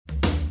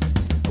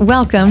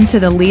Welcome to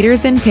the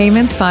Leaders in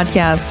Payments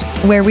podcast,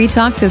 where we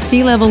talk to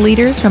C-level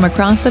leaders from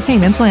across the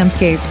payments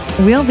landscape.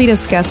 We'll be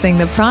discussing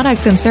the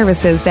products and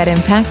services that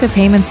impact the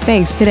payment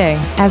space today,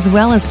 as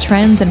well as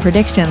trends and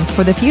predictions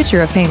for the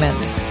future of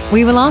payments.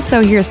 We will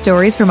also hear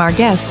stories from our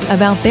guests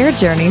about their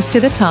journeys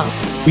to the top.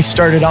 We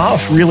started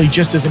off really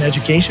just as an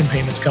education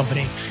payments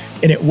company.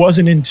 And it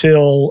wasn't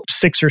until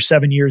 6 or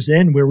 7 years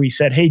in where we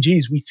said, hey,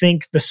 geez, we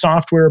think the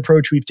software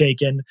approach we've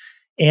taken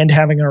and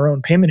having our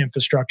own payment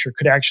infrastructure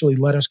could actually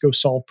let us go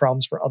solve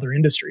problems for other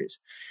industries.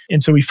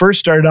 And so we first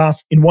started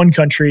off in one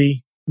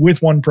country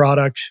with one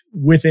product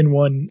within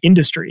one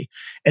industry,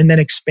 and then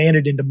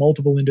expanded into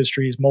multiple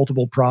industries,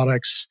 multiple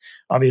products,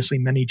 obviously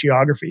many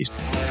geographies.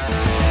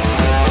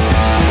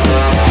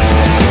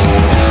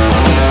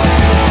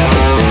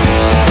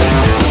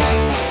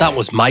 That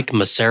was Mike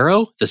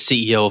Massaro, the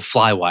CEO of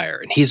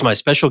Flywire, and he's my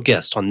special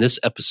guest on this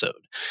episode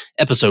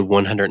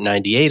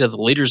 198 of the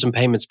Leaders in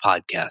Payments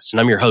podcast, and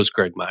I'm your host,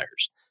 Greg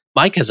Myers.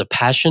 Mike has a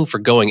passion for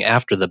going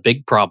after the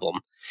big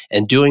problem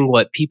and doing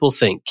what people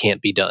think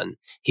can't be done.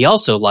 He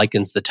also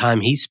likens the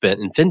time he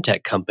spent in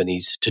fintech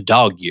companies to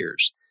dog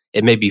years.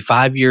 It may be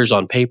 5 years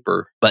on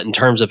paper, but in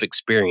terms of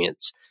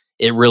experience,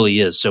 it really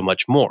is so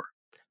much more.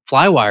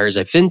 Flywire is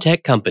a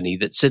fintech company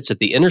that sits at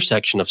the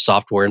intersection of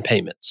software and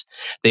payments.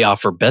 They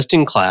offer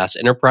best-in-class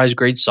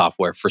enterprise-grade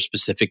software for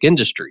specific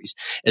industries,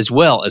 as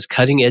well as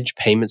cutting-edge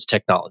payments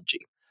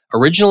technology.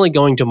 Originally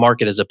going to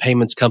market as a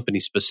payments company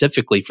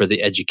specifically for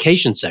the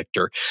education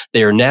sector,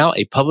 they are now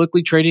a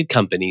publicly traded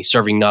company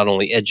serving not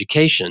only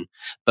education,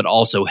 but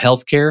also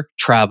healthcare,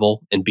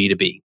 travel, and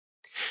B2B.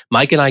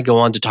 Mike and I go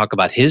on to talk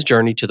about his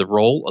journey to the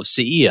role of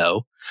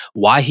CEO,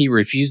 why he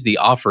refused the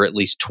offer at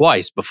least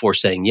twice before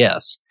saying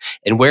yes,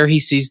 and where he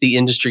sees the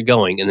industry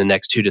going in the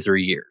next 2 to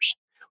 3 years.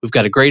 We've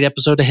got a great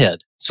episode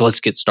ahead, so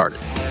let's get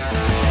started.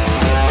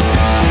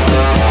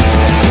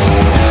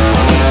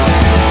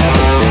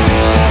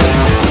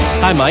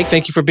 Hi, Mike.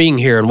 Thank you for being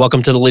here, and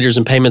welcome to the Leaders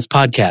in Payments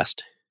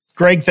podcast.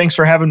 Greg, thanks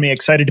for having me.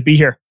 Excited to be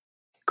here.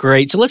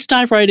 Great. So let's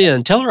dive right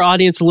in. Tell our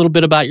audience a little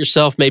bit about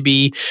yourself,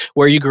 maybe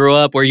where you grew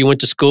up, where you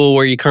went to school,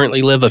 where you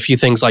currently live, a few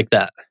things like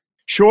that.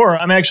 Sure.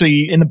 I'm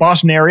actually in the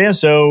Boston area,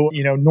 so,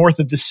 north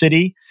of the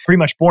city. Pretty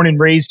much born and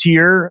raised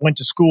here. Went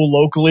to school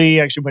locally.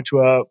 Actually went to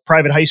a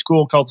private high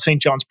school called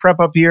St. John's Prep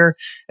up here,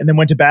 and then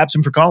went to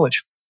Babson for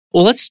college.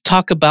 Well, let's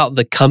talk about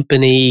the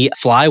company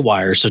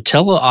Flywire. So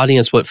tell the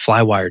audience what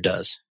Flywire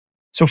does.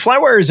 So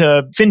Flywire is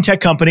a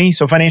fintech company,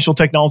 so financial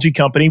technology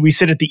company. We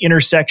sit at the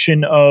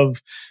intersection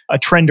of a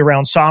trend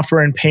around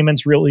software and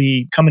payments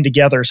really coming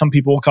together. Some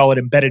people will call it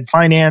embedded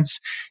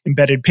finance,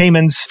 embedded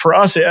payments. For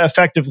us,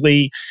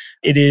 effectively,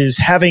 it is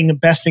having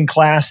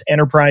best-in-class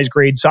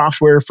enterprise-grade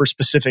software for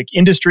specific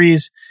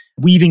industries,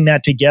 weaving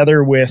that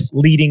together with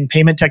leading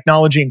payment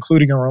technology,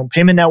 including our own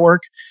payment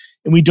network.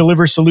 And we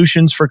deliver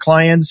solutions for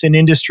clients in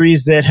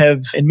industries that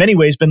have, in many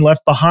ways, been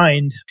left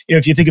behind.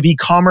 If you think of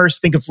e-commerce,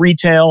 think of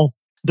retail,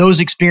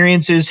 those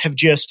experiences have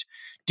just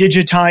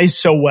digitized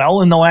so well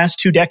in the last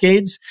 2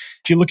 decades.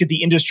 If you look at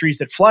the industries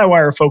that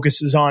Flywire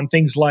focuses on,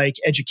 things like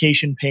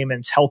education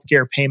payments,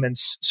 healthcare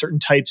payments, certain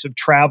types of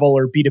travel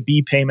or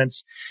B2B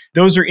payments,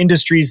 those are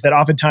industries that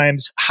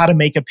oftentimes how to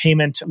make a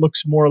payment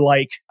looks more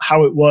like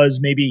how it was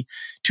maybe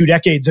 2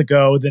 decades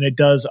ago than it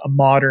does a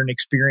modern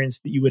experience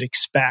that you would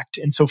expect.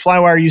 And so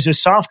Flywire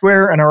uses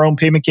software and our own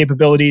payment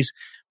capabilities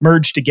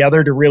merged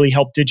together to really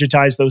help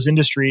digitize those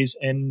industries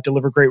and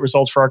deliver great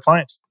results for our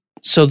clients.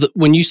 So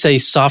when you say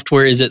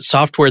software, is it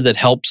software that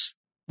helps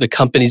the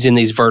companies in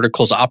these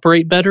verticals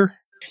operate better?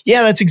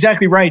 Yeah, that's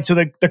exactly right. So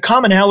the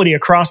commonality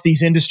across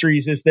these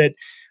industries is that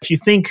if you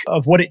think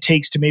of what it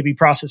takes to maybe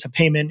process a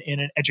payment in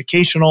an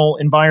educational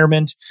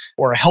environment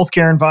or a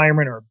healthcare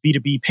environment or a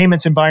B2B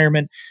payments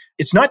environment,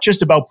 it's not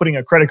just about putting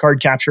a credit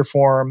card capture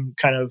form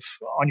kind of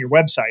on your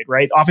website,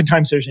 right?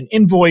 Oftentimes there's an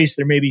invoice.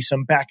 There may be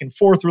some back and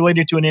forth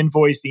related to an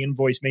invoice. The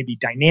invoice may be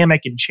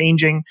dynamic and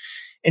changing.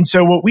 And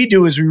so what we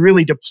do is we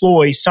really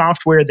deploy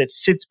software that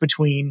sits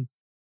between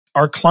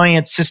our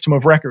client's system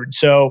of record.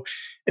 So,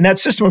 and that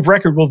system of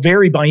record will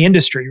vary by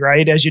industry,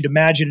 right? As you'd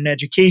imagine in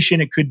education,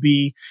 it could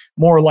be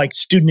more like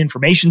student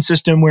information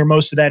system where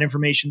most of that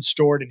information is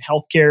stored. In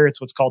healthcare,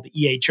 it's what's called the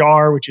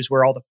EHR, which is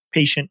where all the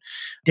patient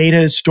data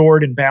is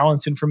stored and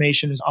balance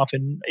information is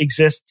often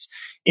exists.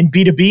 In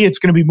B2B, it's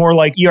going to be more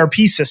like ERP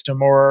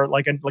system or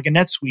like a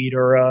NetSuite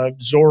or a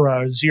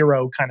Zora,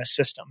 Xero kind of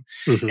system.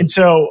 Mm-hmm. And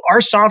so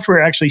our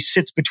software actually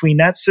sits between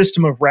that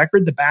system of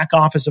record, the back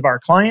office of our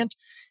client,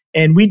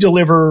 and we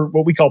deliver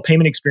what we call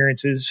payment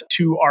experiences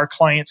to our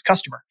client's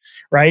customer,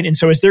 right? And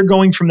so as they're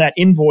going from that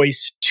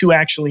invoice to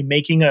actually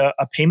making a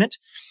payment,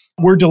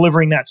 we're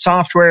delivering that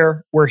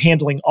software. We're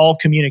handling all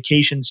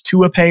communications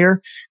to a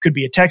payer. Could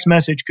be a text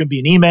message, could be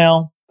an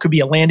email, could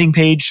be a landing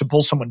page to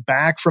pull someone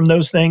back from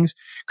those things,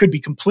 could be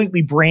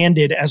completely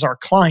branded as our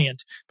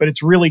client, but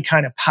it's really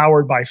kind of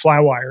powered by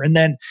Flywire. And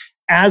then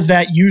as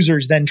that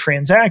user's then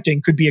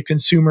transacting, could be a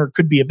consumer,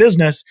 could be a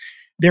business,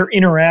 they're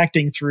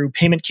interacting through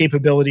payment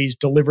capabilities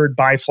delivered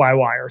by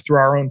Flywire through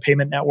our own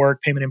payment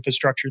network, payment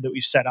infrastructure that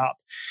we've set up.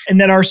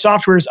 And then our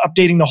software is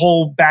updating the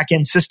whole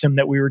back-end system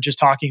that we were just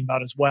talking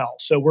about as well.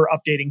 So we're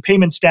updating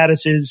payment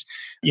statuses.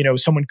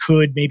 Someone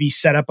could maybe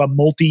set up a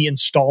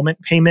multi-installment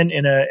payment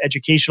in an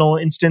educational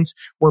instance.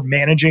 We're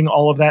managing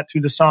all of that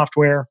through the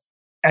software,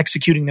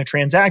 executing the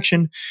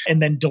transaction, and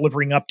then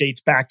delivering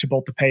updates back to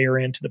both the payer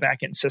and to the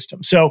backend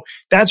system. So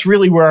that's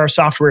really where our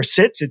software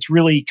sits. It's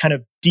really kind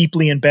of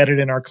deeply embedded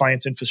in our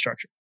client's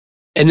infrastructure.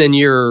 And then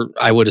you're,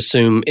 I would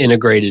assume,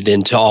 integrated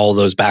into all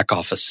those back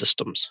office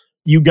systems.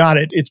 You got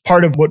it. It's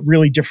part of what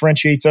really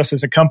differentiates us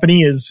as a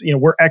company is,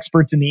 we're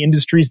experts in the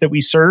industries that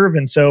we serve.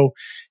 And so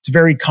it's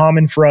very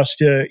common for us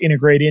to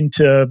integrate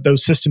into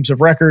those systems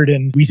of record.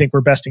 And we think we're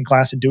best in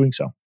class in doing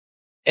so.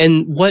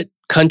 And what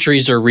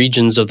countries or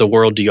regions of the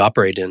world do you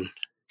operate in?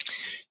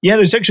 Yeah,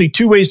 there's actually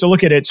two ways to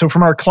look at it. So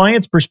from our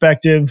client's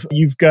perspective,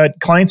 you've got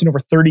clients in over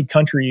 30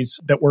 countries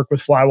that work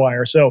with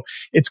Flywire. So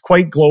it's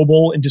quite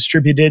global and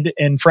distributed.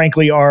 And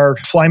frankly, our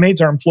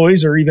Flymates, our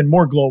employees, are even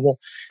more global.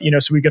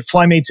 So we've got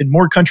Flymates in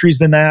more countries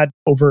than that,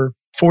 over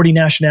 40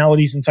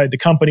 nationalities inside the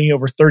company,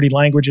 over 30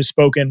 languages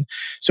spoken.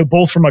 So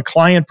both from a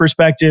client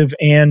perspective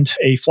and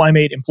a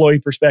Flymate employee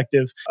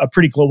perspective, a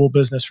pretty global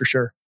business for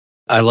sure.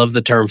 I love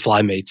the term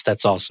Flymates.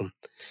 That's awesome.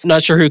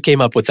 Not sure who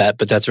came up with that,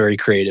 but that's very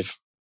creative.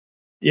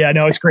 Yeah,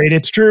 no, it's great.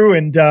 It's true.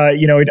 And,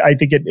 I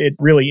think it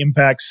really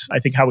impacts,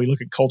 how we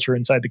look at culture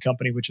inside the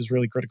company, which is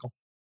really critical.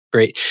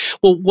 Great.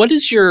 Well, what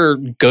is your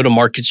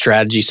go-to-market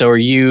strategy? So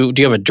do you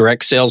have a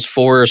direct sales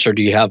force, or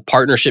do you have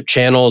partnership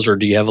channels, or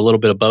do you have a little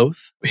bit of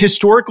both?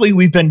 Historically,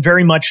 we've been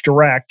very much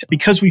direct.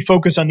 Because we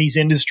focus on these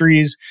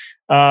industries,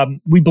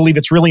 we believe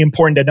it's really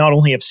important to not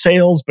only have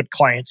sales, but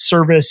client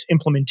service,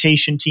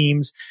 implementation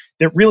teams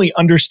that really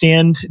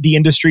understand the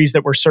industries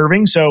that we're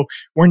serving. So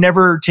we're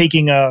never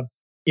taking a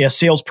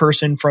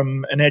salesperson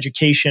from an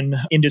education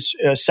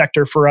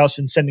sector for us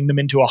and sending them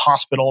into a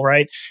hospital,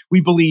 right? We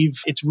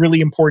believe it's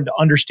really important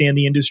to understand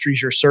the industries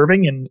you're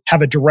serving and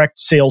have a direct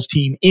sales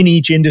team in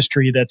each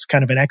industry that's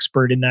kind of an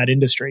expert in that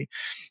industry.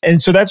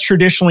 And so that's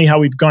traditionally how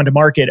we've gone to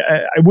market.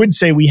 I would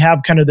say we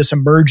have kind of this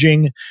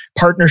emerging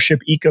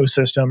partnership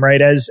ecosystem,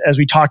 right? As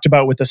we talked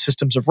about with the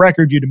systems of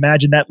record, you'd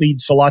imagine that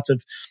leads to lots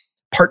of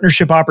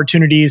partnership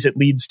opportunities. It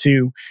leads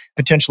to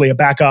potentially a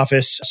back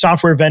office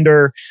software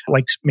vendor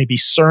like maybe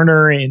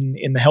Cerner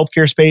in the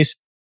healthcare space,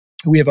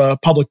 who we have a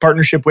public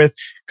partnership with,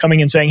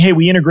 coming and saying, hey,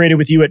 we integrated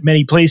with you at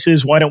many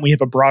places. Why don't we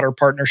have a broader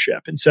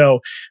partnership? And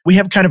so we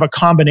have kind of a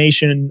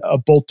combination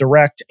of both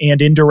direct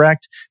and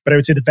indirect, but I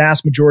would say the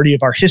vast majority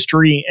of our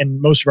history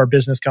and most of our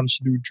business comes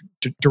through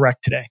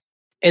direct today.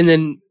 And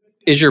then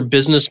is your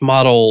business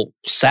model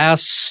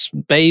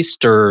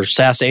SaaS-based or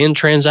SaaS and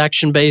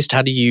transaction-based?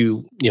 How do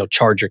you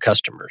charge your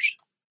customers?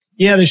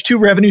 Yeah, there's two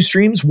revenue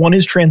streams. One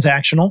is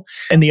transactional,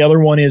 and the other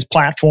one is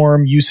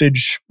platform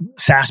usage,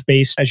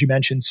 SaaS-based, as you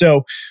mentioned.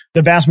 So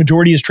the vast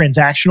majority is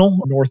transactional,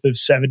 north of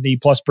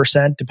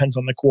 70+%, depends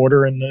on the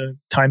quarter and the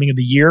timing of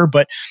the year.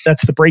 But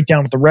that's the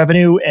breakdown of the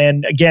revenue.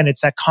 And again,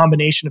 it's that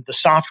combination of the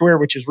software,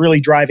 which is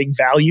really driving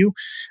value.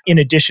 In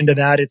addition to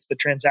that, it's the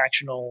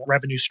transactional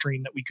revenue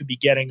stream that we could be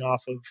getting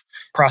off of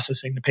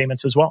processing the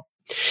payments as well.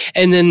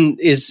 And then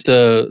is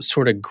the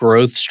sort of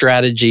growth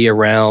strategy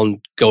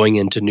around going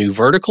into new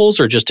verticals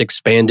or just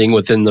expanding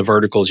within the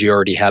verticals you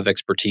already have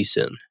expertise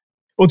in?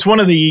 Well, it's one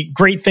of the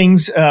great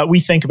things we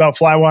think about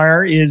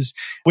Flywire is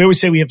we always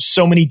say we have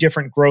so many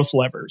different growth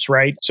levers,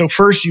 right? So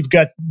first, you've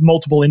got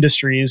multiple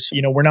industries.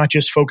 We're not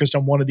just focused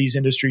on one of these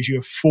industries. You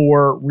have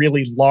four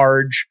really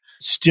large,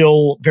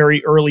 still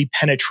very early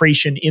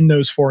penetration in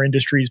those four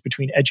industries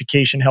between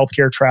education,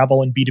 healthcare,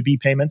 travel, and B2B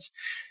payments.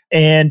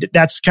 And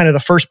that's kind of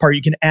the first part.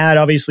 You can add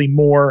obviously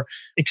more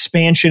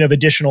expansion of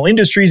additional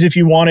industries if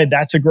you wanted.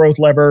 That's a growth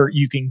lever.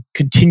 You can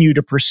continue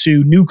to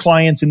pursue new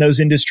clients in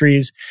those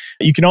industries.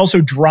 You can also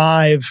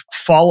drive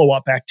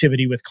follow-up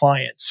activity with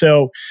clients.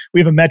 So we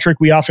have a metric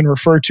we often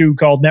refer to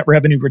called net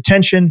revenue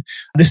retention.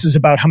 This is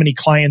about how many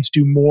clients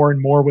do more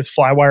and more with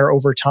Flywire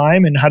over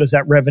time, and how does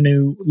that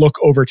revenue look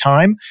over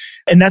time.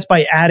 And that's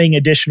by adding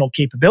additional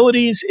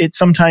capabilities. It's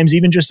sometimes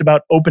even just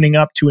about opening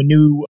up to a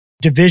new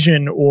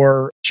division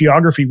or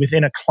geography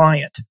within a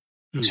client.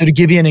 So to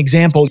give you an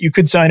example, you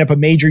could sign up a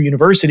major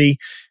university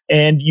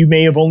and you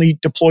may have only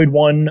deployed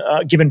one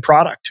given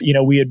product.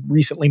 We had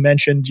recently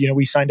mentioned,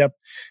 we signed up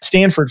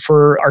Stanford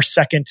for our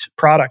second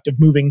product of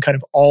moving kind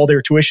of all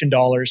their tuition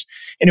dollars.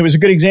 And it was a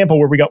good example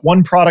where we got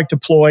one product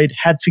deployed,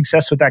 had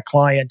success with that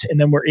client,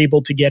 and then we're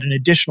able to get an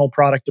additional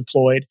product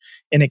deployed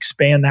and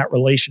expand that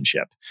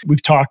relationship.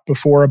 We've talked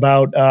before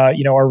about,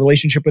 our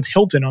relationship with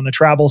Hilton on the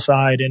travel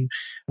side. And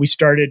we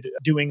started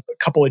doing a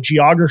couple of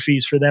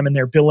geographies for them in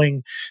their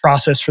billing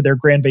process for their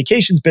Grand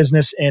Vacations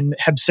business and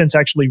have since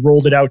actually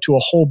rolled it out to a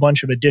whole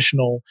bunch of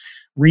additional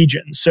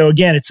regions. So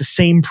again, it's the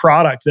same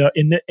product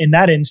in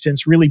that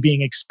instance really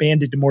being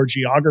expanded to more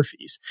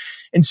geographies.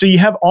 And so you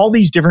have all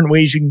these different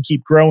ways you can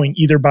keep growing,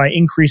 either by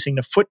increasing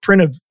the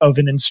footprint of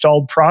an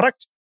installed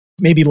product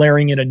maybe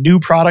layering in a new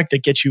product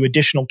that gets you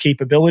additional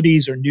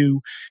capabilities or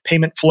new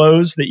payment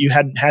flows that you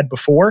hadn't had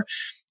before.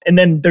 And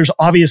then there's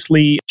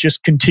obviously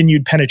just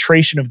continued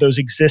penetration of those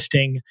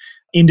existing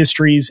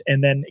industries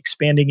and then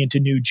expanding into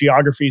new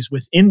geographies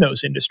within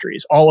those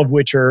industries, all of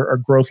which are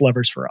growth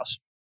levers for us.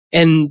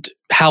 And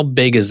how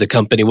big is the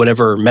company?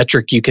 Whatever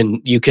metric you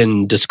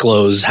can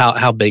disclose,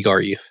 how big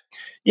are you?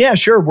 Yeah,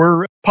 sure.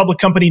 We're a public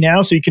company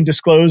now, so you can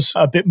disclose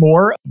a bit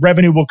more.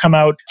 Revenue will come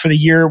out for the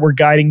year. We're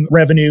guiding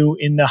revenue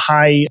in the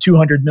high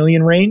 200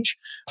 million range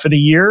for the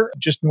year,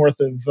 just north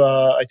of,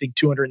 I think,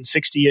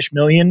 260-ish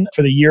million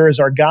for the year is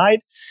our guide.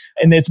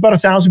 And it's about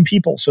 1,000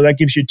 people. So that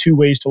gives you two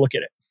ways to look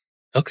at it.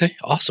 Okay,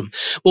 awesome.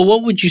 Well,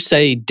 what would you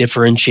say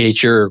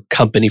differentiates your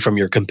company from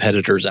your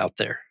competitors out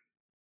there?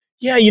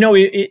 Yeah,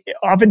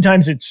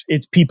 oftentimes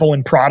it's people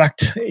and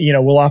product.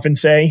 We'll often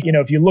say,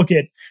 if you look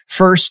at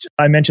first,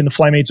 I mentioned the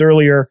Flymates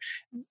earlier,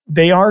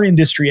 they are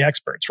industry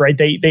experts, right?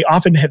 They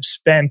often have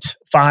spent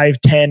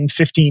 5, 10,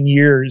 15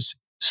 years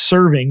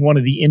serving one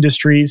of the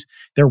industries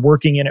they're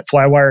working in at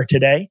Flywire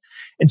today.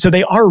 And so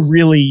they are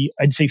really,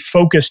 I'd say,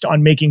 focused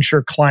on making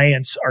sure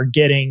clients are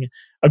getting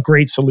a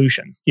great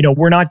solution.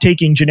 We're not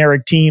taking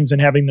generic teams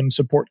and having them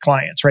support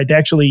clients, right? They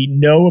actually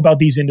know about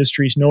these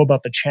industries, know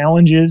about the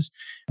challenges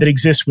that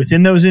exist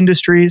within those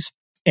industries.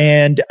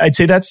 And I'd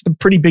say that's the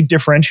pretty big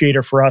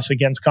differentiator for us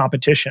against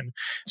competition,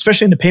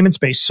 especially in the payment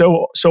space.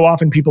 So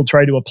often people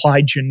try to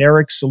apply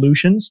generic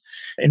solutions.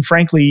 And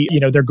frankly,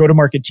 their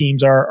go-to-market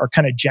teams are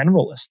kind of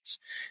generalists.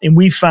 And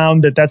we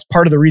found that that's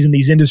part of the reason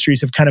these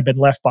industries have kind of been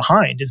left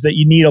behind, is that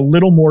you need a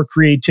little more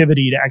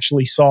creativity to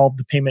actually solve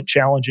the payment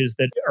challenges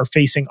that are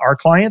facing our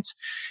clients.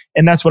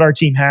 And that's what our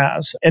team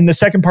has. And the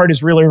second part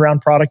is really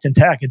around product and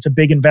tech. It's a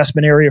big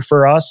investment area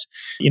for us.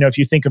 If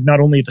you think of not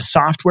only the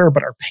software,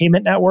 but our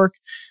payment network,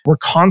 we're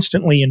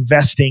constantly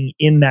investing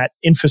in that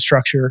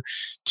infrastructure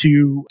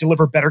to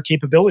deliver better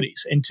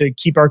capabilities and to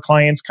keep our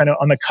clients kind of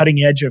on the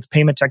cutting edge of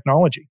payment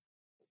technology.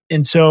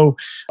 And so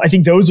I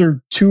think those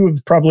are two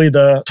of probably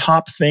the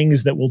top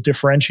things that will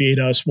differentiate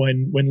us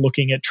when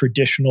looking at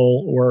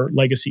traditional or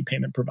legacy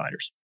payment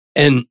providers.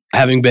 And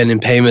having been in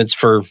payments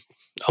for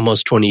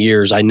almost 20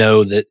 years, I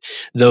know that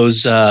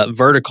those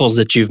verticals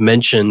that you've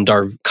mentioned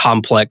are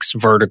complex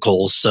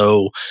verticals.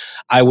 So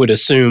I would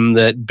assume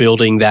that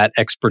building that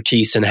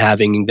expertise and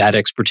having that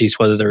expertise,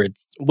 whether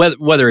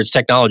it's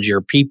technology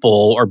or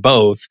people or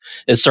both,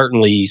 is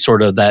certainly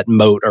sort of that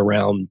moat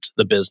around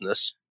the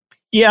business.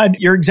 Yeah,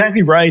 you're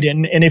exactly right.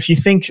 And if you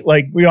think,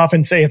 like we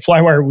often say at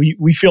Flywire,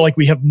 we feel like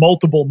we have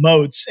multiple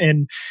moats,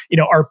 and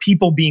our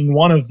people being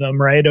one of them,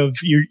 right? Of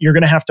you're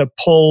going to have to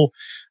pull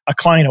a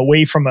client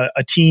away from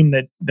a team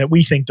that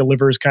we think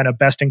delivers kind of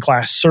best in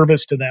class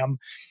service to them.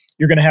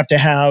 You're going to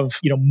have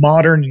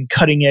modern and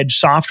cutting edge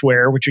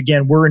software, which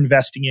again, we're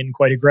investing in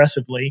quite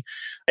aggressively.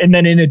 And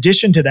then in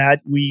addition to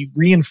that, we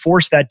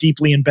reinforce that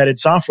deeply embedded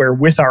software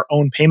with our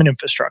own payment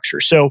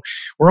infrastructure. So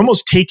we're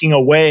almost taking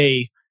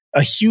away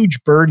a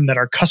huge burden that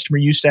our customer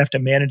used to have to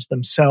manage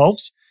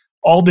themselves,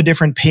 all the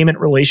different payment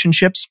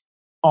relationships,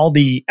 all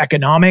the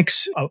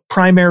economics, a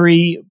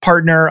primary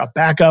partner, a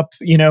backup,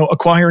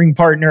 acquiring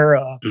partner,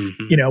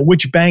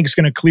 which bank's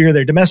going to clear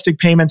their domestic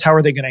payments, how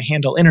are they going to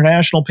handle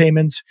international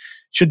payments,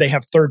 should they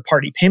have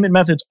third-party payment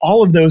methods,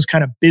 all of those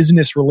kind of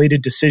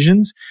business-related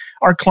decisions.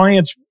 Our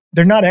clients,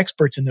 they're not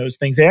experts in those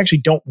things. They actually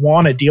don't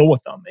want to deal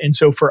with them. And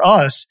so for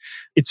us,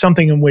 it's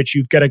something in which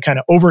you've got to kind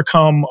of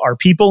overcome our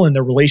people and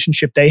the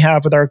relationship they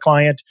have with our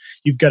client.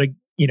 You've got to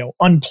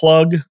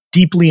unplug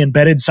deeply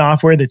embedded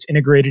software that's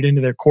integrated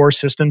into their core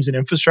systems and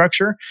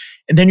infrastructure.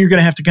 And then you're going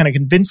to have to kind of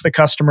convince the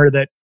customer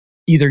that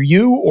either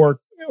you or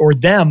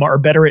them are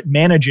better at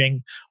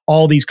managing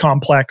all these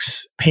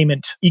complex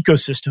payment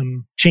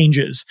ecosystem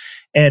changes.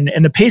 And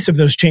the pace of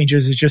those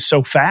changes is just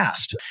so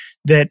fast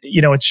that,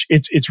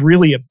 it's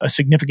really a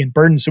significant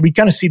burden. So we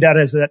kind of see that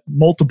as that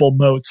multiple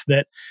moats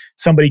that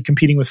somebody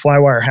competing with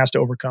Flywire has to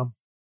overcome.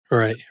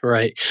 Right.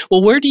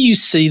 Well, where do you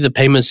see the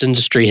payments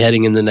industry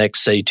heading in the next,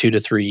 say, 2 to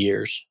 3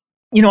 years?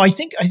 I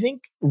think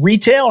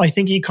retail, I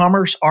think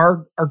e-commerce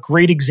are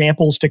great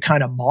examples to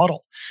kind of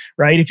model,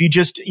 right? If you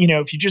just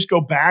go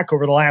back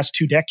over the last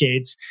 2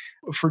 decades,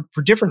 for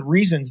different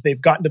reasons,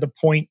 they've gotten to the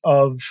point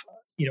of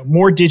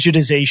more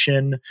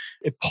digitization.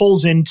 It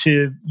pulls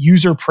into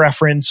user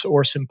preference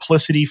or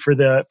simplicity for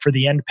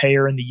the end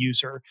payer and the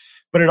user,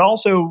 but it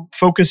also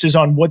focuses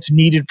on what's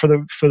needed for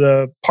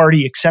the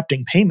party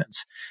accepting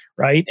payments,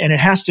 right? And it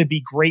has to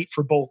be great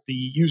for both the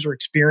user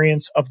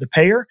experience of the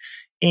payer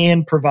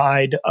and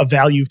provide a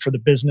value for the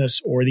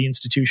business or the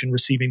institution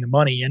receiving the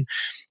money. And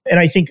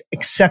I think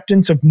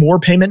acceptance of more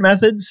payment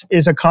methods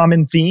is a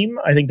common theme.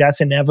 I think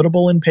that's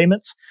inevitable in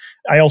payments.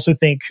 I also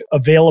think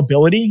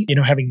availability,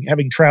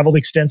 having traveled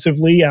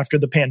extensively after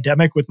the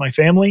pandemic with my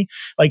family,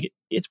 like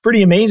it's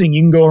pretty amazing.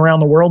 You can go around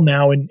the world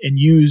now and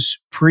use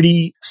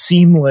pretty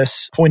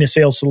seamless point of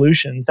sale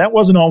solutions. That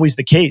wasn't always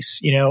the case,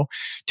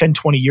 10,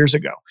 20 years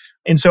ago.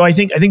 And so I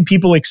think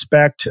people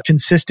expect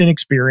consistent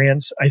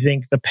experience. I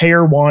think the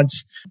payer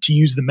wants to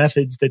use the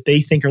methods that they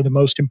think are the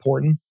most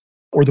important.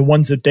 or the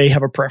ones that they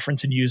have a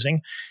preference in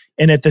using.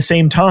 And at the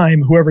same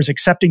time, whoever's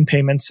accepting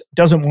payments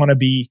doesn't want to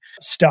be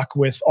stuck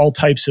with all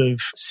types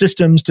of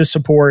systems to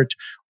support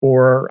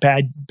or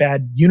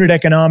bad unit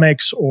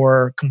economics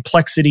or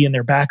complexity in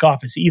their back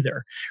office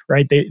either,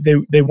 right?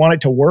 They want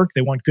it to work.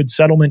 They want good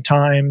settlement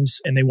times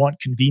and they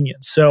want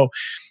convenience. So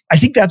I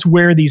think that's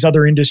where these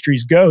other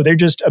industries go. They're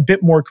just a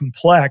bit more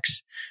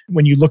complex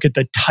when you look at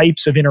the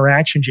types of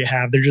interactions you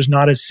have. They're just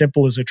not as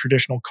simple as a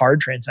traditional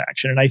card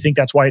transaction. And I think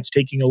that's why it's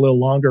taking a little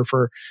longer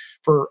for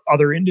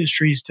other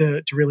industries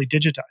to really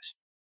digitize.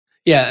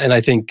 Yeah. And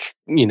I think,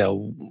 at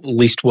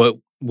least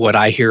what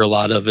I hear a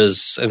lot of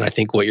is, and I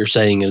think what you're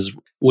saying is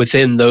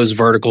within those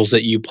verticals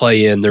that you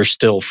play in, there's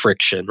still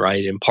friction,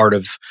 right? And part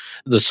of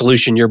the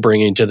solution you're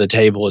bringing to the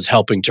table is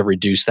helping to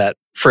reduce that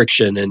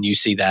friction. And you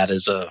see that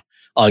as a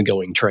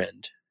ongoing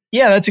trend.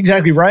 Yeah, that's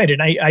exactly right.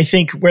 And I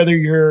think whether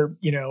you're,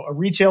 a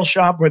retail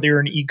shop, whether you're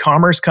an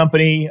e-commerce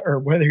company, or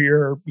whether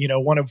you're,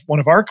 one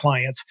of our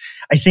clients,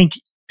 I think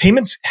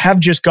payments have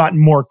just gotten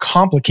more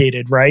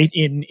complicated, right?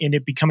 In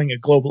it becoming a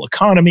global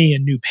economy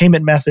and new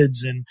payment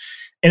methods. And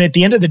at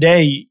the end of the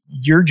day,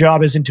 your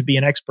job isn't to be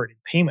an expert in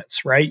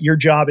payments, right? Your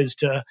job is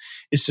to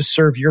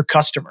serve your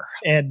customer.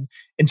 And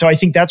so I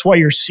think that's why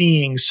you're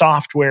seeing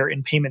software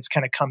and payments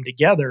kind of come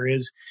together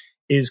is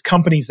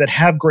companies that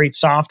have great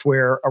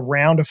software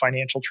around a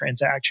financial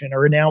transaction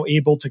are now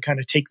able to kind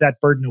of take that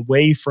burden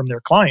away from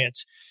their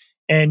clients.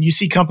 And you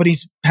see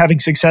companies having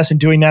success in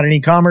doing that in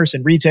e-commerce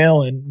and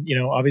retail. And,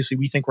 obviously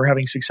we think we're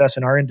having success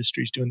in our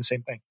industries doing the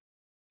same thing.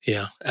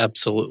 Yeah,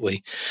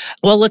 absolutely.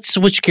 Well, let's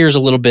switch gears a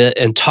little bit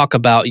and talk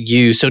about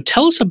you. So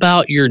tell us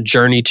about your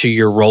journey to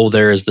your role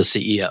there as the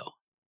CEO.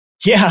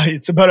 Yeah,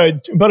 it's about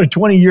a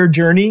 20-year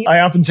journey.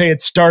 I often say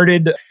it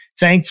started,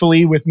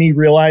 thankfully, with me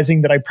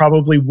realizing that I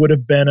probably would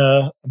have been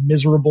a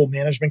miserable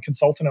management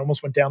consultant. I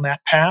almost went down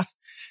that path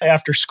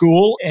after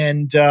school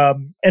and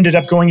ended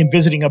up going and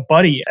visiting a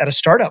buddy at a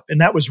startup. And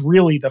that was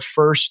really the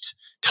first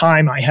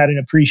time I had an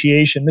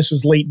appreciation. This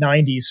was late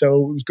 90s.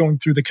 So it was going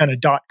through the kind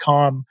of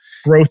 .com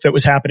growth that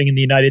was happening in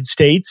the United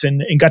States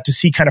and got to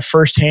see kind of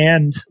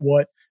firsthand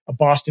what a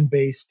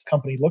Boston-based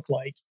company looked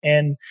like.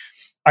 And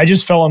I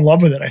just fell in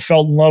love with it. I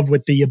fell in love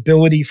with the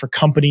ability for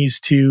companies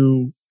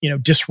to,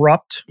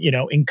 disrupt,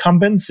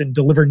 incumbents and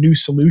deliver new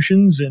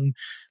solutions and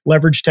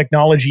leverage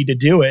technology to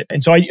do it.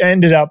 And so I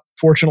ended up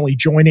fortunately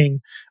joining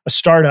a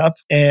startup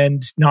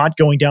and not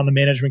going down the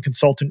management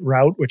consultant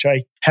route, which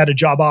I had a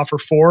job offer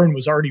for and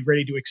was already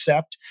ready to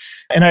accept.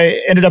 And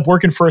I ended up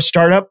working for a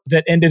startup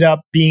that ended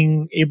up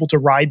being able to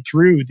ride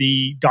through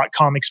the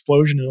 .com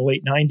explosion in the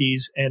late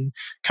 90s and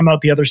come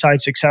out the other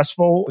side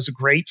successful. It was a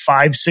great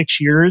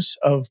 5-6 years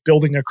of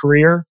building a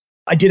career.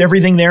 I did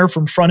everything there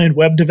from front-end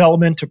web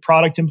development to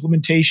product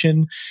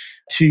implementation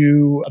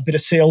to a bit of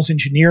sales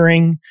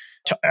engineering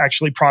to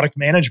actually product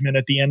management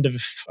at the end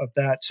of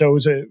that. So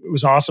it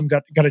was awesome.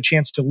 Got a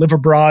chance to live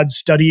abroad,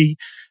 study,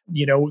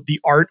 the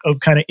art of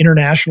kind of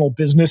international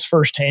business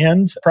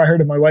firsthand prior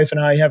to my wife and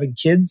I having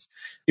kids.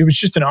 It was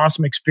just an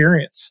awesome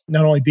experience,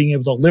 not only being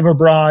able to live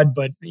abroad,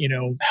 but,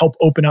 help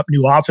open up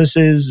new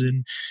offices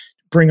and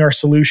bring our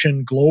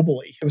solution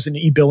globally. It was an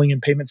e-billing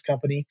and payments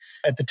company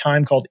at the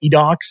time called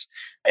eDocs.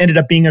 Ended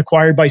up being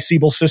acquired by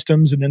Siebel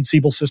Systems and then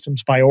Siebel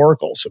Systems by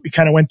Oracle. So we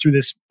kind of went through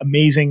this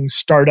amazing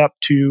startup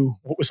to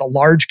what was a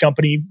large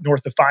company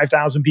north of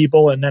 5,000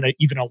 people and then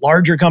even a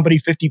larger company,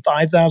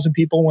 55,000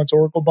 people once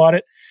Oracle bought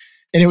it.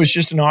 And it was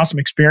just an awesome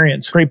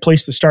experience. Great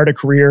place to start a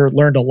career,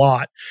 learned a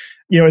lot.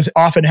 As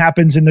often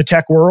happens in the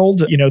tech world,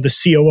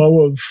 the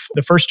COO of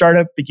the first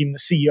startup became the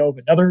CEO of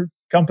another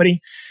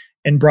company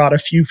and brought a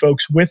few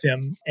folks with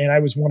him. And I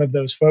was one of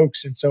those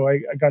folks. And so I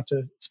got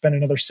to spend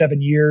another 7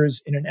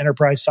 years in an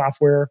enterprise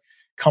software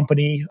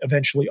company,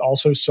 eventually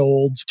also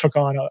sold, took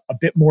on a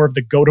bit more of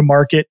the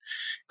go-to-market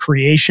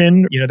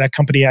creation. That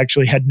company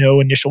actually had no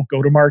initial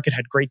go-to-market,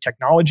 had great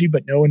technology,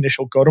 but no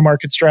initial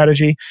go-to-market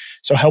strategy.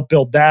 So helped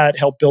build that,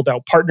 helped build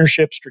out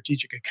partnerships,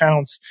 strategic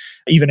accounts,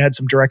 even had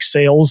some direct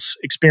sales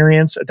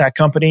experience at that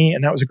company.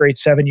 And that was a great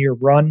 7-year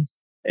run.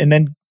 And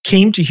then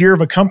came to hear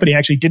of a company,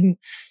 actually didn't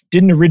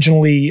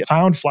originally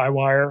found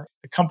Flywire.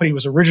 The company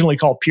was originally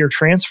called Peer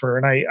Transfer,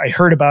 and I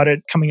heard about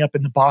it coming up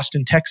in the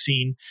Boston tech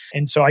scene.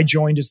 And so I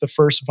joined as the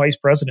first vice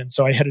president.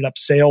 So I headed up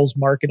sales,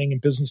 marketing,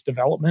 and business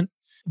development.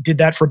 Did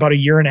that for about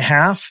 1.5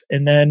 years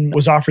and then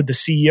was offered the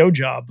CEO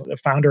job. The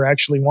founder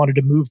actually wanted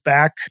to move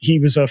back. He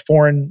was a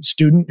foreign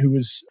student who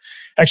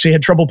actually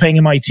had trouble paying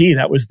MIT.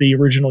 That was the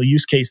original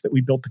use case that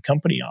we built the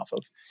company off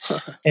of.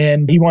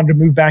 And he wanted to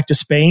move back to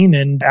Spain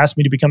and asked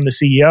me to become the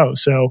CEO.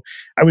 So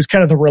I was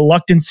kind of the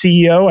reluctant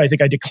CEO. I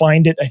think I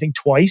declined it,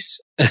 twice.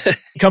 The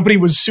company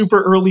was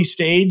super early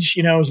stage.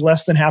 It was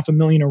less than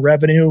 $500,000 in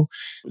revenue.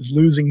 It was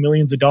losing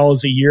millions of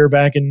dollars a year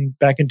back in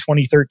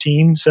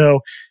 2013.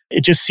 So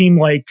it just seemed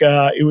like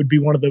it would be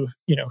one of the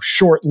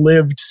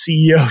short-lived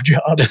CEO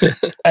jobs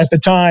at the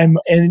time.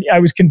 And I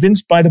was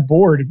convinced by the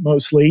board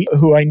mostly,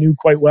 who I knew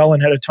quite well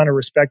and had a ton of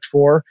respect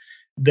for,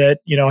 that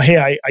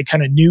hey, I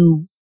kind of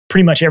knew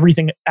pretty much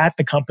everything at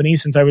the company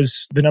since I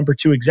was the number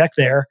 2 exec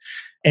there.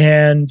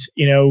 And,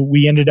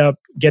 we ended up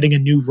getting a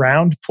new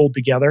round pulled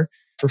together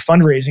for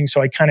fundraising.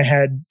 So I kind of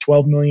had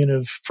 12 million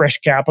of fresh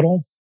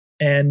capital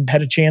and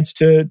had a chance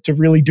to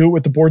really do it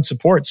with the board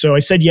support. So I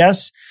said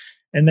yes.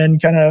 And then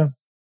kind of,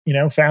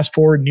 fast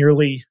forward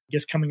nearly, I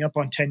guess, coming up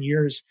on 10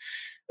 years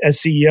as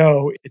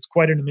CEO, it's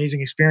quite an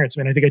amazing experience.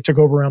 I mean, I think I took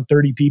over around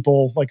 30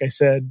 people, like I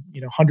said,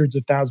 hundreds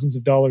of thousands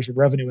of dollars of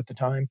revenue at the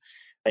time.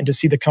 And to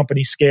see the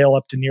company scale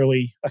up to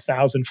nearly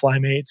 1,000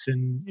 Flymates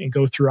and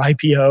go through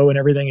IPO and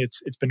everything,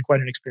 it's been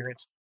quite an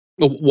experience.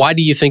 Why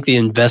do you think the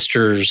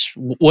investors,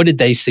 what did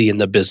they see in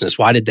the business?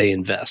 Why did they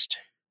invest?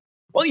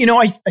 Well,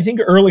 I think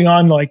early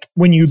on, like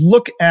when you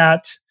look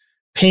at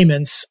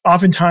payments,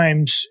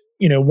 oftentimes,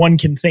 one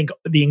can think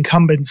the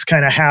incumbents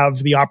kind of have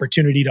the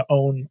opportunity to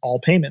own all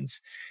payments.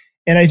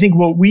 And I think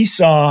what we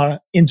saw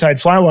inside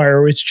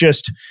Flywire was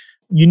just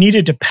you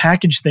needed to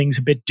package things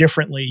a bit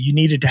differently. You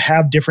needed to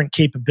have different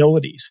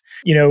capabilities.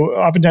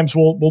 Oftentimes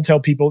we'll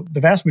tell people the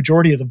vast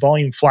majority of the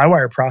volume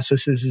Flywire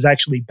processes is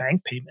actually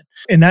bank payment.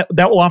 And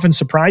that will often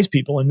surprise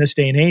people in this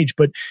day and age.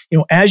 But,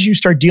 as you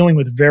start dealing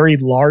with very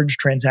large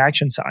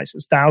transaction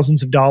sizes,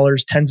 thousands of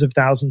dollars, tens of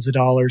thousands of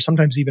dollars,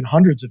 sometimes even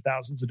hundreds of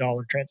thousands of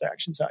dollar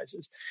transaction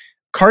sizes,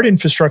 card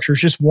infrastructure is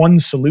just one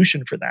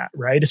solution for that,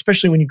 right?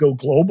 Especially when you go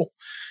global,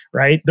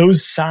 right?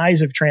 Those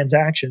size of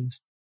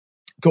transactions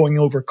going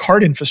over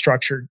card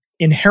infrastructure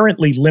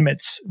inherently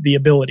limits the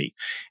ability.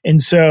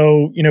 And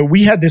so,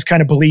 we had this kind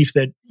of belief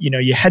that,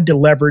 you had to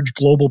leverage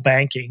global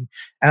banking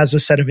as a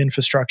set of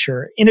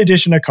infrastructure in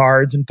addition to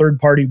cards and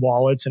third-party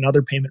wallets and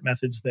other payment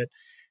methods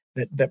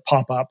that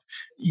pop up.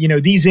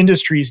 These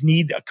industries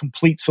need a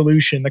complete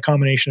solution, the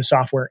combination of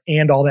software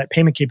and all that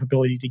payment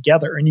capability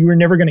together. And you were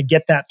never going to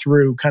get that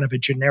through kind of a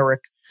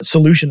generic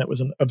solution that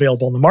was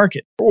available in the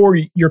market. Or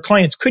your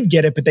clients could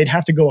get it, but they'd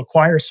have to go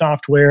acquire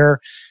software,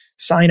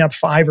 sign up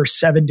 5 or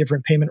 7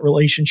 different payment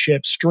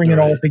relationships, string it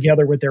all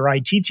together with their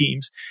IT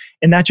teams.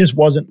 And that just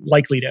wasn't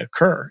likely to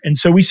occur. And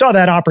so we saw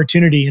that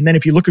opportunity. And then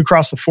if you look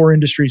across the 4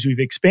 industries we've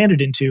expanded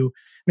into,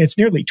 it's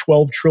nearly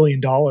 $12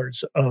 trillion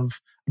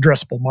of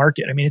addressable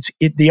market.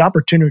 The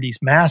opportunity is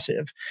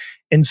massive.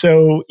 And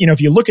so,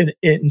 if you look at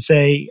it and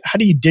say, how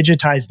do you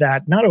digitize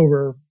that? Not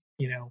over,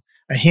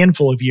 a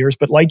handful of years,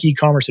 but like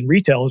e-commerce and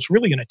retail, it's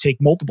really going to take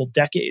multiple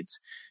decades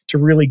to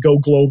really go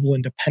global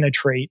and to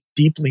penetrate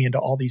deeply into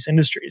all these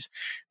industries.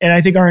 And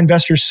I think our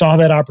investors saw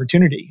that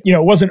opportunity.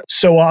 It wasn't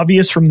so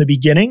obvious from the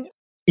beginning.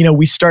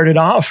 We started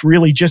off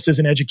really just as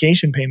an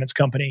education payments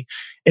company.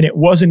 And it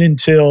wasn't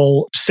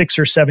until 6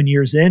 or 7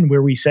 years in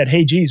where we said,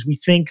 hey, geez, we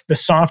think the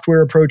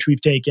software approach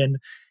we've taken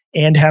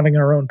and having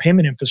our own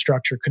payment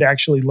infrastructure could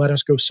actually let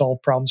us go solve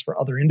problems for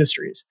other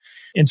industries.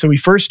 And so we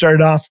first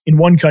started off in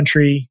one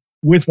country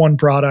with one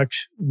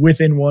product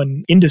within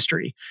one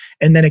industry,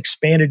 and then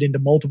expanded into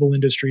multiple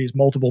industries,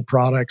 multiple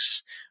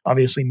products,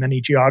 obviously many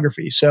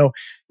geographies. So,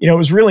 it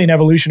was really an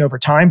evolution over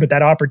time, but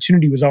that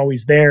opportunity was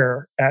always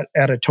there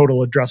at a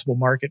total addressable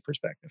market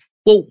perspective.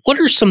 Well, what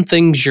are some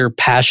things you're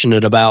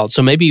passionate about?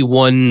 So maybe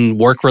one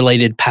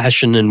work-related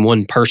passion and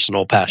one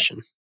personal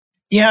passion.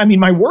 Yeah,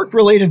 my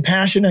work-related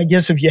passion, I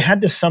guess if you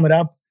had to sum it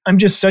up, I'm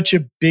just such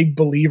a big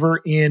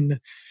believer in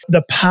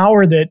the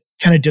power that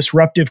kind of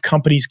disruptive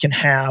companies can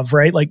have,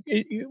 right? Like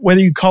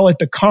whether you call it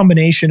the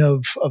combination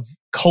of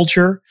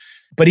culture,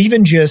 but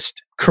even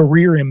just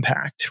career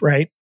impact,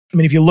 right?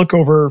 If you look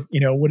over,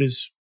 what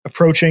is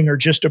approaching or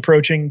just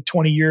approaching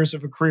 20 years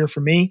of a career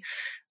for me,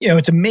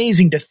 it's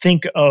amazing to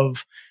think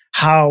of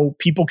how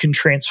people can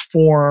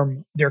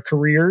transform their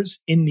careers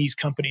in these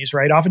companies,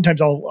 right? Oftentimes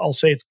I'll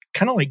say it's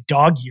kind of like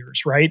dog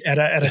years, right? At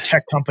a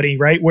tech company,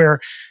 right? Where,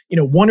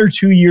 1 or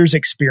 2 years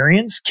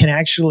experience can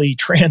actually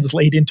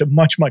translate into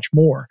much, much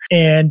more.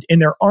 And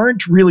there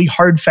aren't really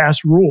hard,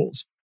 fast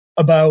rules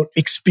about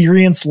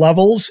experience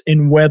levels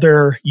and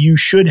whether you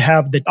should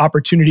have the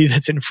opportunity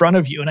that's in front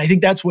of you. And I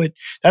think that's what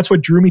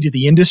drew me to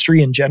the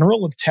industry in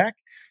general of tech.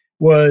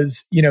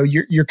 Was,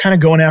 you're kind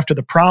of going after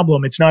the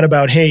problem. It's not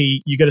about,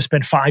 hey, you got to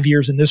spend 5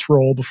 years in this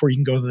role before you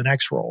can go to the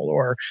next role,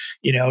 or,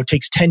 it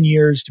takes 10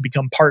 years to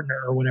become partner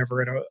or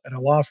whatever at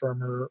a law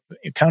firm or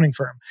accounting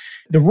firm.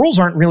 The rules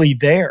aren't really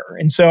there.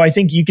 And so I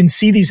think you can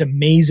see these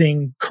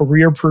amazing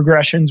career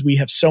progressions. We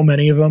have so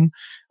many of them.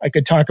 I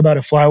could talk about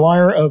a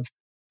Flywire of,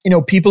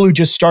 people who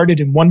just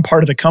started in one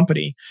part of the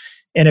company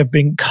and have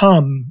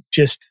become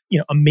just,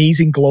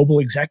 amazing global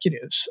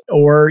executives,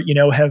 or,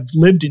 have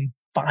lived in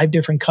 5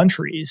 different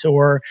countries,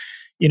 or,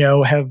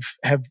 have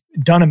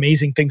done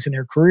amazing things in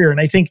their career. And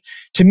I think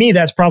to me,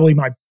 that's probably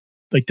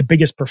the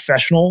biggest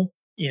professional,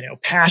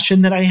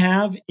 passion that I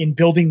have in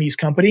building these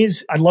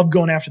companies. I love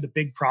going after the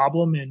big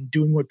problem and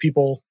doing what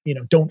people,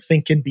 don't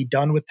think can be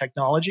done with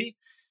technology.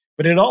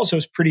 But it also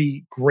is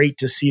pretty great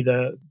to see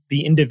the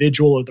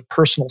individual or the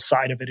personal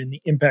side of it and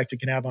the impact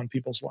it can have on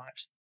people's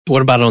lives.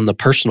 What about on the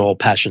personal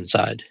passion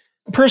side?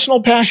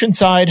 Personal passion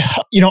side,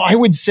 I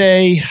would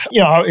say,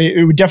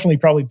 it would definitely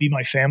probably be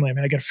my family.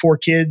 I got 4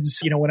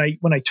 kids.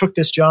 When I took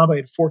this job, I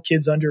had 4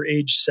 kids under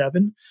age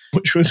 7,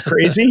 which was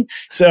crazy.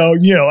 So,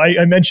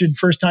 I mentioned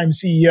first time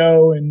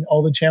CEO and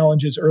all the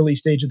challenges early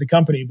stage of the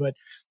company, but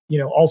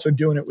also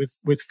doing it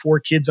with 4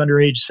 kids under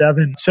age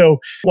 7. So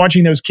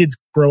watching those kids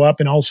grow up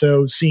and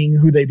also seeing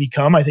who they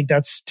become, I think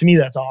that's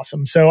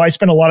awesome. So I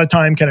spent a lot of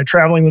time kind of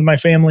traveling with my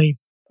family.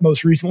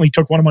 Most recently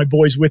took one of my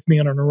boys with me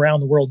on an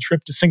around the world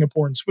trip to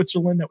Singapore and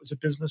Switzerland. That was a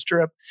business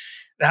trip.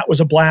 That was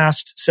a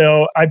blast.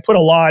 So I put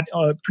a lot,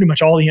 pretty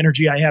much all the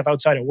energy I have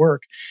outside of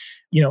work,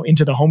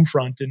 into the home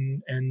front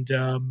and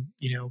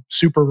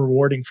super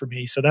rewarding for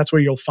me. So that's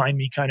where you'll find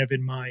me kind of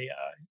in my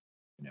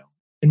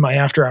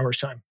after hours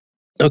time.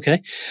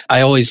 Okay.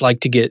 I always like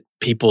to get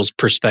people's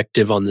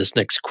perspective on this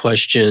next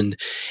question.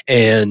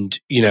 And,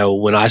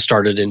 when I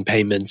started in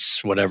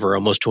payments,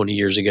 almost 20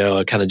 years ago,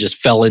 I kind of just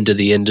fell into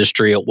the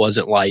industry. It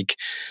wasn't like,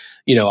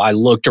 I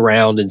looked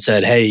around and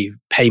said, hey,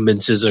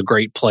 payments is a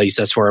great place.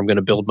 That's where I'm going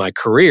to build my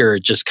career.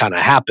 It just kind of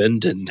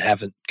happened and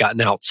haven't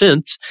gotten out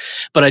since.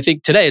 But I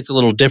think today it's a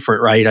little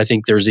different, right? I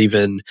think there's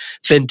even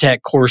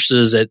fintech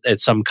courses at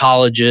some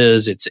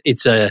colleges.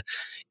 It's a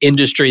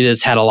industry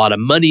that's had a lot of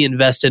money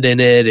invested in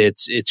it.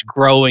 It's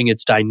growing,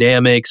 it's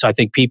dynamic. So I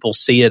think people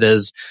see it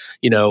as,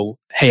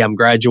 hey, I'm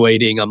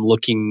graduating, I'm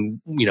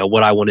looking,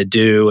 what I want to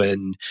do.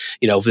 And,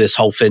 this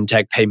whole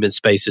fintech payment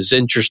space is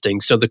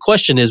interesting. So the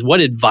question is,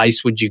 what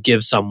advice would you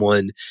give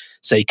someone,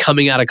 say,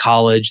 coming out of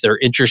college, they're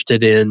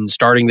interested in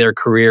starting their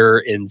career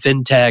in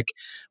fintech?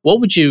 What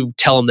would you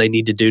tell them they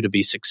need to do to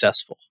be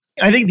successful?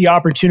 I think the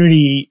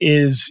opportunity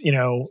is,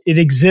 it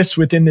exists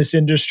within this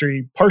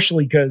industry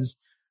partially because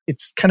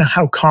it's kind of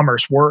how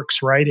commerce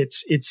works, right?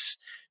 It's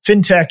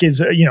fintech is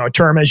a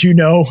term, as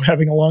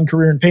having a long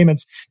career in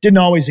payments didn't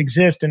always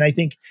exist, and I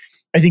think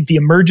the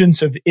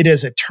emergence of it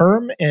as a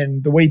term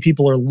and the way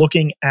people are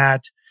looking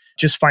at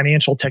just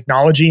financial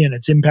technology and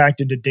its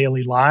impact into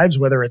daily lives,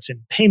 whether it's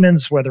in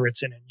payments, whether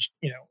it's in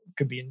it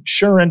could be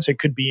insurance, it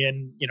could be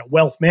in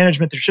wealth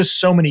management. There's just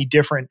so many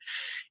different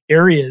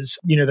areas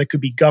that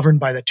could be governed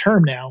by the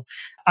term now.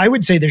 I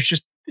would say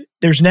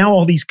there's now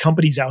all these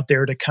companies out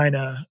there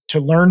to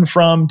learn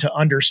from, to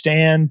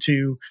understand,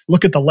 to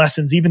look at the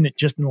lessons, even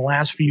just in the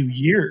last few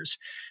years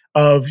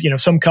of,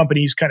 some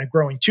companies kind of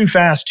growing too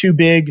fast, too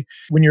big.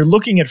 When you're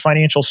looking at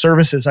financial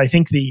services, I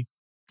think the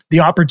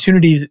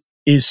opportunity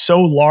is so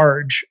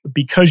large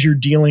because you're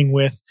dealing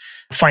with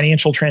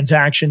financial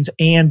transactions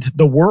and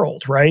the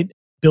world, right?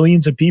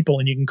 Billions of people,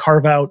 and you can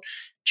carve out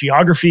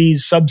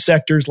geographies,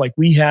 subsectors like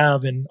we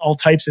have, and all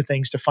types of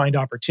things to find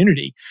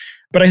opportunity.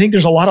 But I think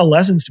there's a lot of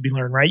lessons to be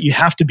learned, right? You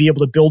have to be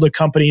able to build a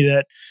company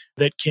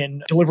that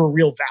can deliver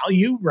real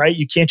value, right?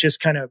 You can't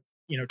just kind of,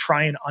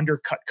 try and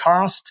undercut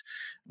cost.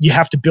 You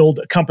have to build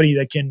a company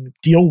that can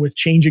deal with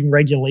changing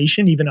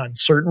regulation, even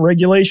uncertain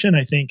regulation.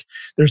 I think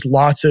there's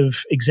lots of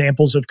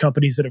examples of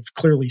companies that have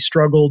clearly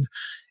struggled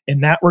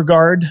in that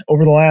regard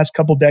over the last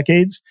couple of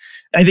decades.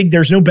 I think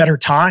there's no better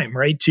time,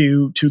 right,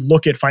 to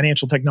look at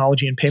financial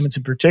technology and payments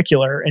in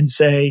particular and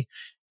say,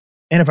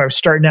 and if I was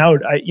starting out,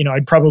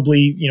 I'd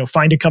probably,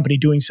 find a company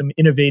doing some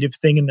innovative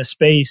thing in the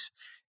space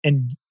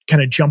and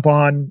kind of jump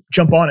on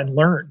and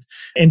learn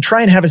and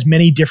try and have as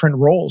many different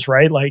roles,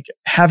 right? Like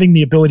having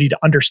the ability to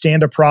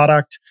understand a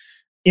product,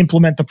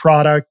 implement the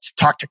product,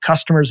 talk to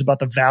customers about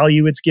the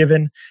value it's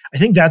given. I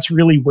think that's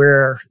really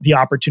where the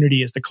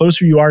opportunity is. The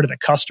closer you are to the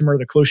customer,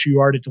 the closer you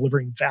are to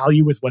delivering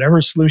value with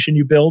whatever solution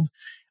you build.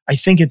 I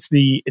think it's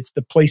the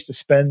place to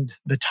spend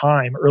the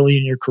time early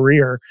in your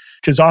career,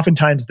 because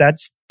oftentimes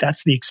that's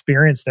the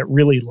experience that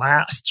really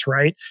lasts,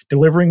 right?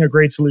 Delivering a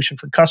great solution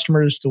for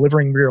customers,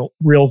 delivering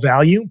real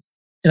value.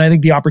 And I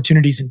think the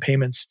opportunities in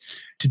payments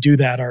to do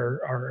that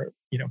are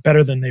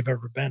better than they've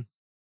ever been.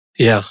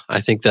 Yeah,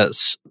 I think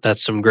that's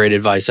some great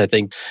advice. I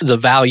think the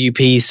value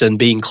piece and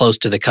being close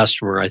to the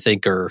customer, I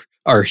think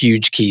are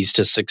huge keys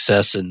to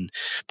success, and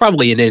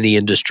probably in any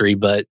industry,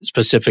 but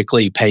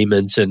specifically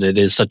payments. And it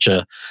is such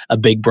a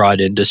big,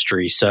 broad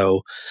industry.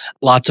 So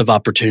lots of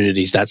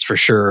opportunities, that's for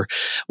sure.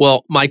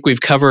 Well, Mike,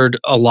 we've covered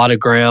a lot of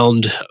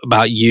ground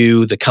about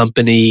you, the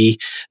company,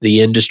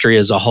 the industry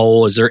as a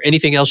whole. Is there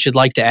anything else you'd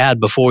like to add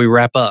before we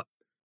wrap up?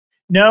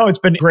 No, it's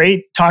been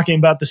great talking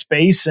about the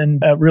space,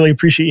 and really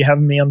appreciate you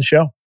having me on the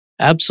show.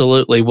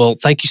 Absolutely. Well,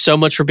 thank you so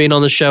much for being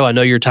on the show. I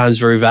know your time is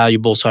very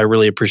valuable, so I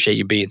really appreciate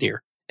you being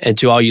here. And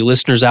to all you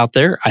listeners out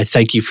there, I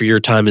thank you for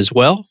your time as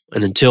well.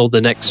 And until the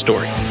next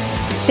story.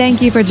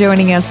 Thank you for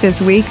joining us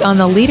this week on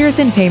the Leaders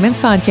in Payments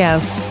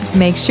podcast.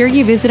 Make sure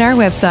you visit our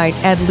website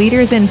at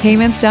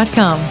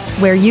leadersinpayments.com,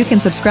 where you can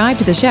subscribe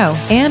to the show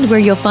and where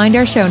you'll find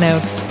our show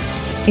notes.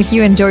 If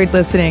you enjoyed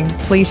listening,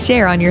 please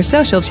share on your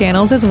social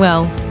channels as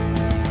well.